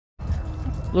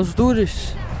Let's do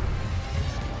this.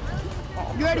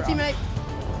 You ready, teammate?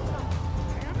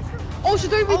 Oh, it's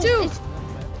 3v2.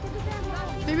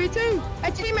 3v2.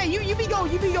 Hey, teammate, you be go.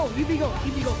 Hey,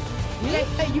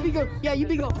 you be go. Yeah, you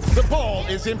be go. The ball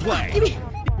is in play.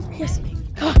 Yes.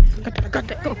 I got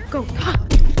that. Go.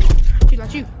 Dude,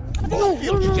 not you. No.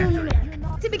 Hit it,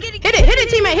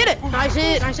 teammate, hit it. Nice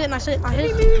hit. Nice.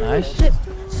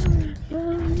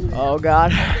 Oh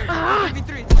God.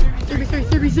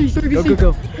 3v3.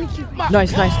 Go.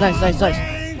 Nice.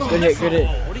 Good hit.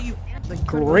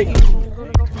 Great.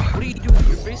 What are you doing?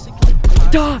 You're basically.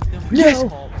 No.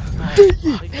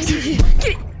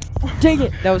 Dang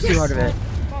it. That was too hard of it.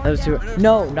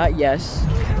 No, not yes.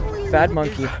 Bad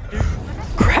monkey.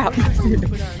 Crap.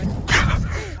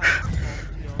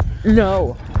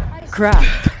 No. Crap.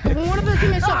 One of their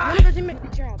teammates up.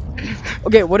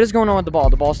 Okay, what is going on with the ball?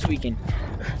 The ball's tweaking.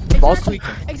 Exactly.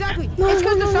 It's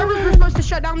because the servers were supposed to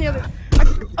shut down the other.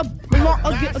 A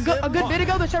good bit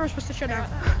ago, the servers were supposed to shut down.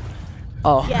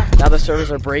 Oh, yeah. Now the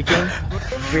servers are breaking?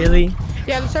 Really?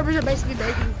 Yeah, the servers are basically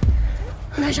breaking.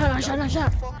 Nice shot.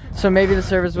 So maybe the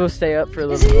servers will stay up for a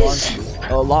little bit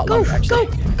longer. Oh, a lot longer, actually.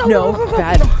 Go.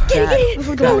 Bad.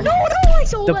 No,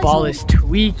 The ball is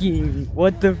tweaking.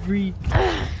 What the freak?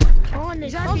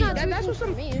 Exactly. That's what's up.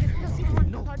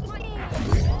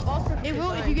 It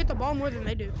will if you get the ball more than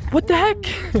they do. What the heck?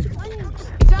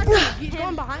 Exactly. He's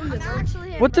going behind them.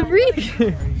 What the freak?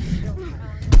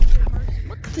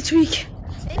 The tweak.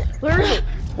 Where is it?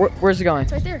 Where's it going?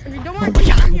 It's right there. Don't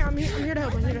worry. I'm here to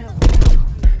help.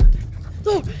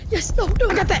 No. Yes. No. I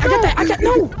got that.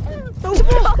 No.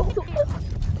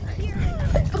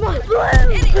 Come on.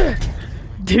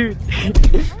 Dude.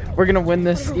 We're gonna win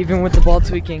this even with the ball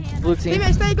tweaking. Blue team.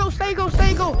 Teammate, stay go.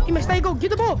 Teammate, stay go.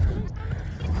 Get the ball.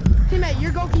 Teammate,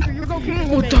 you're goalkeeper.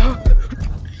 What the?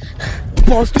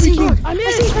 Ball's tweaking.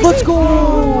 Let's go.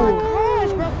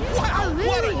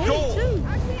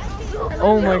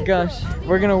 Oh my gosh.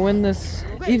 We're gonna win this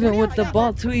even with the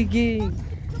ball tweaking.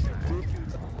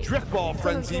 Driftball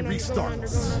frenzy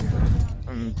restarts.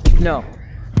 No.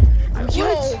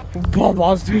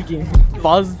 Ball's tweaking.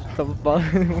 The ball.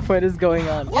 What is going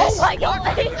on? Oh my God!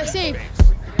 I saved.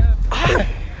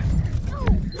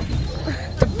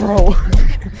 Bro.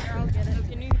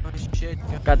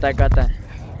 Got that.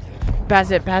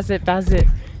 Pass it.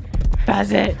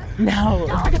 No.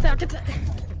 I got that.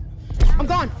 I'm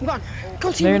gone.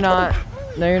 Go team. No,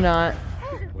 you're not.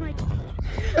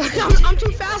 I'm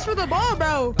too fast for the ball,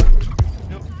 bro.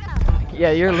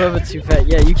 Yeah, you're a little bit too fat.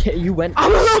 Yeah, you went.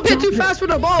 I'm a little bit too fast for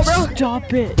the ball, bro.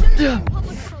 Stop it. No,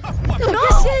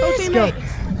 teammate.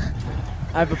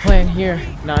 I have a plan here.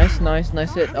 Nice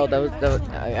hit. Oh, that was.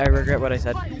 I regret what I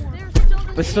said.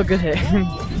 But still good hit. Hit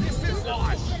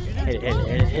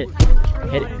it.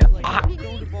 Ah.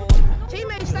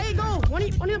 Teammate, stay go. One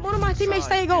of my teammates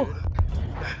stay go.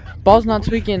 Ball's not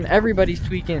tweaking. Everybody's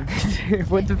tweaking.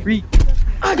 What the freak?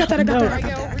 I got that.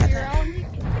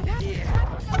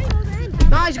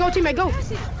 Nice, go teammate, go.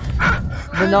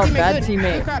 But no, bad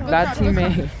teammate. Bad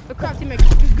teammate. Good crap teammate.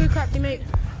 Good crap teammate.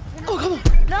 Oh, come on.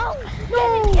 No.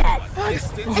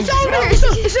 Yes. It's over here.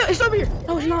 It's over here.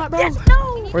 No, it's not, bro. Yes,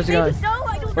 no. Where's it going? No,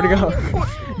 I don't Where'd it go?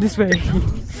 This way.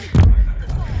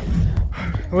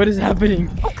 What is happening?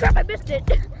 Oh crap, I missed it.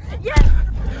 Yes.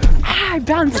 I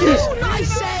bounced it. Oh,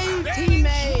 nice save,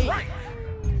 teammate.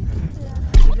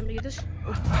 Let me get this.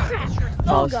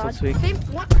 Oh, God.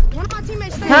 One of my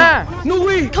teammates stayed. Ha! No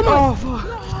way. Come on. Oh, fuck.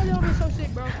 No, that was so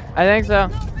sick, bro. I think so.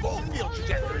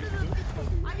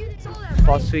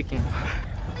 Ball's tweaking.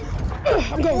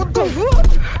 I'm going. Go.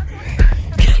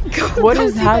 What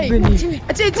is happening?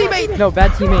 That's it, teammate. No,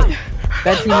 bad teammate.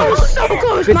 Oh, so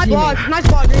close. Good Nice teammate.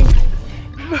 block,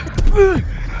 green.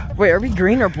 Wait, are we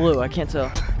green or blue? I can't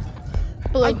tell.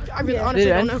 I really honestly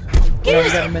don't know. Get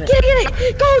it! Get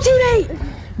it! Go, teammate!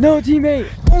 No, teammate!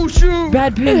 Oh, shoot!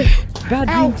 Bad pin! Bad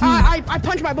pin team! I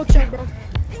punched my bookshelf, bro.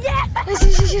 Yes.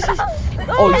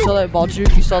 Oh, you saw that ball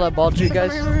juke? You saw that ball juke,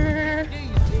 guys?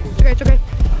 It's okay.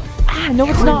 Ah, no,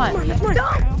 it's not! No,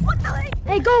 what the heck?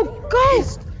 Hey, go!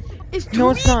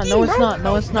 No, it's not.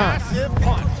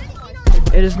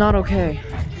 It is not okay.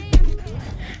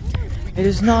 It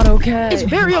is not okay. It's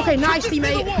very okay. Nice,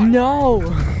 teammate. No!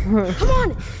 Come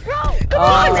on! Come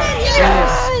on!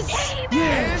 Yes!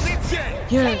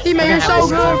 Teammate, you're so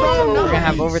good, bro. We're gonna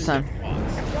have overtime.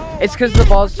 It's because the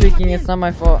ball's tweaking. It's not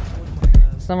my fault.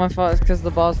 It's because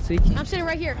the ball's tweaking. I'm sitting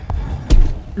right here.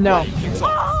 No.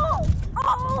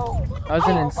 That was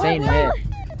an insane hit.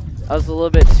 That was a little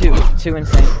bit too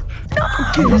insane.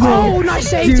 Oh, nice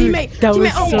save, Dude, teammate. That was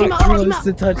teammate. so close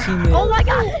to touching it. Oh my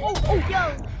God.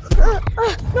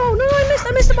 No,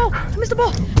 I missed the ball. I missed the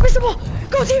ball.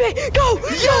 Go, teammate. Go.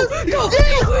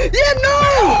 Yeah,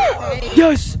 no.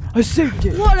 Yes, I saved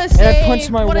it. What a save. And I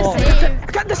punched my what wall. A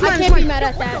save. I can't be mad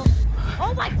at that.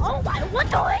 Oh my, what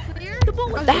the heck? The ball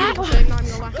was That.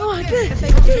 back. Oh, get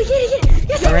it.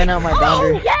 Yes. I ran out my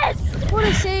boundary. Oh, yes. What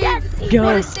a save. Yes. Go.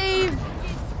 What a save.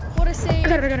 What a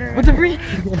save. What the freak?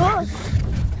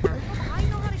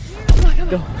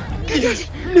 Go.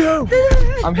 No.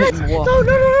 I'm hitting the wall.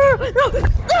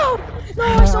 No,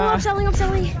 I'm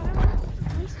selling.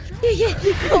 Yeah.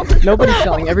 Nobody's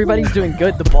selling. Everybody's doing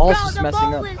good. The ball's Bro, just the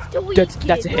messing ball up. is too weak, That's a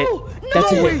kid. hit. No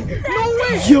That's a way. hit. No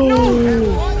way.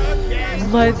 Yo.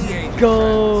 Let's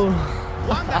go.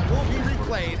 One that will be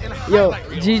replayed in Yo, highlight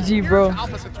reel GG, bro. to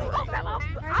Alpha Centauri.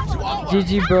 To all of us,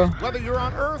 GG, bro. Whether you're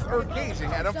on Earth or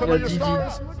gazing at unfamiliar GG.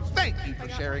 stars, thank you for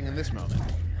sharing in this moment.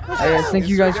 Alright guys, thank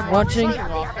you guys for watching.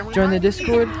 Join the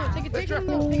Discord. Take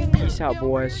it. Peace out,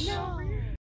 boys.